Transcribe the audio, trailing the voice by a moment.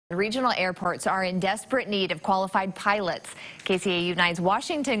The regional airports are in desperate need of qualified pilots. KCAU 9's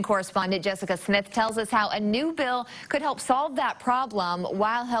Washington correspondent Jessica Smith tells us how a new bill could help solve that problem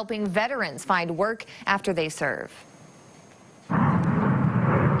while helping veterans find work after they serve.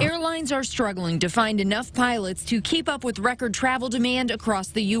 Airlines are struggling to find enough pilots to keep up with record travel demand across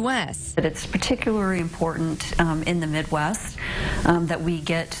the U.S. It's particularly important in the Midwest that we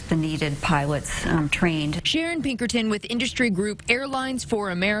get the needed pilots trained. Sharon Pinkerton with industry group Airlines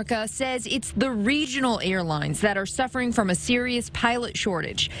for America says it's the regional airlines that are suffering from a serious pilot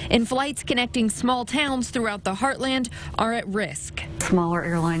shortage, and flights connecting small towns throughout the heartland are at risk. Smaller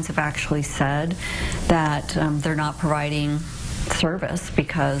airlines have actually said that they're not providing service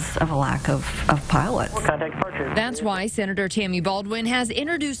because of a lack of pilots. That's why Senator Tammy Baldwin has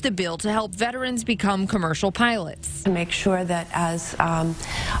introduced a bill to help veterans become commercial pilots. To make sure that as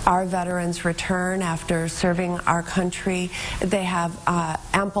our veterans return after serving our country, they have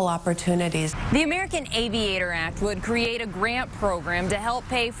ample opportunities. The American Aviator Act would create a grant program to help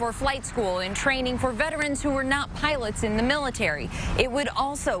pay for flight school and training for veterans who are not pilots in the military. It would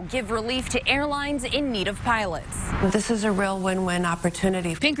also give relief to airlines in need of pilots. This is a real win-win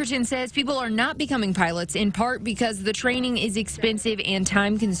opportunity. Pinkerton says people are not becoming pilots in part because the training is expensive and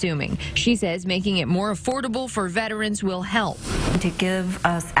time-consuming. She says making it more affordable for veterans will help. To give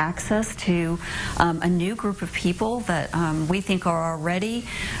us access to a new group of people that we think are already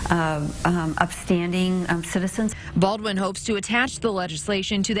upstanding citizens. Baldwin hopes to attach the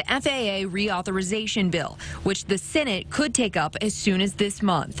legislation to the FAA reauthorization bill, which the Senate could take up as soon as this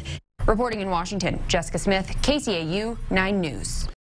month. Reporting in Washington, Jessica Smith, KCAU 9 News.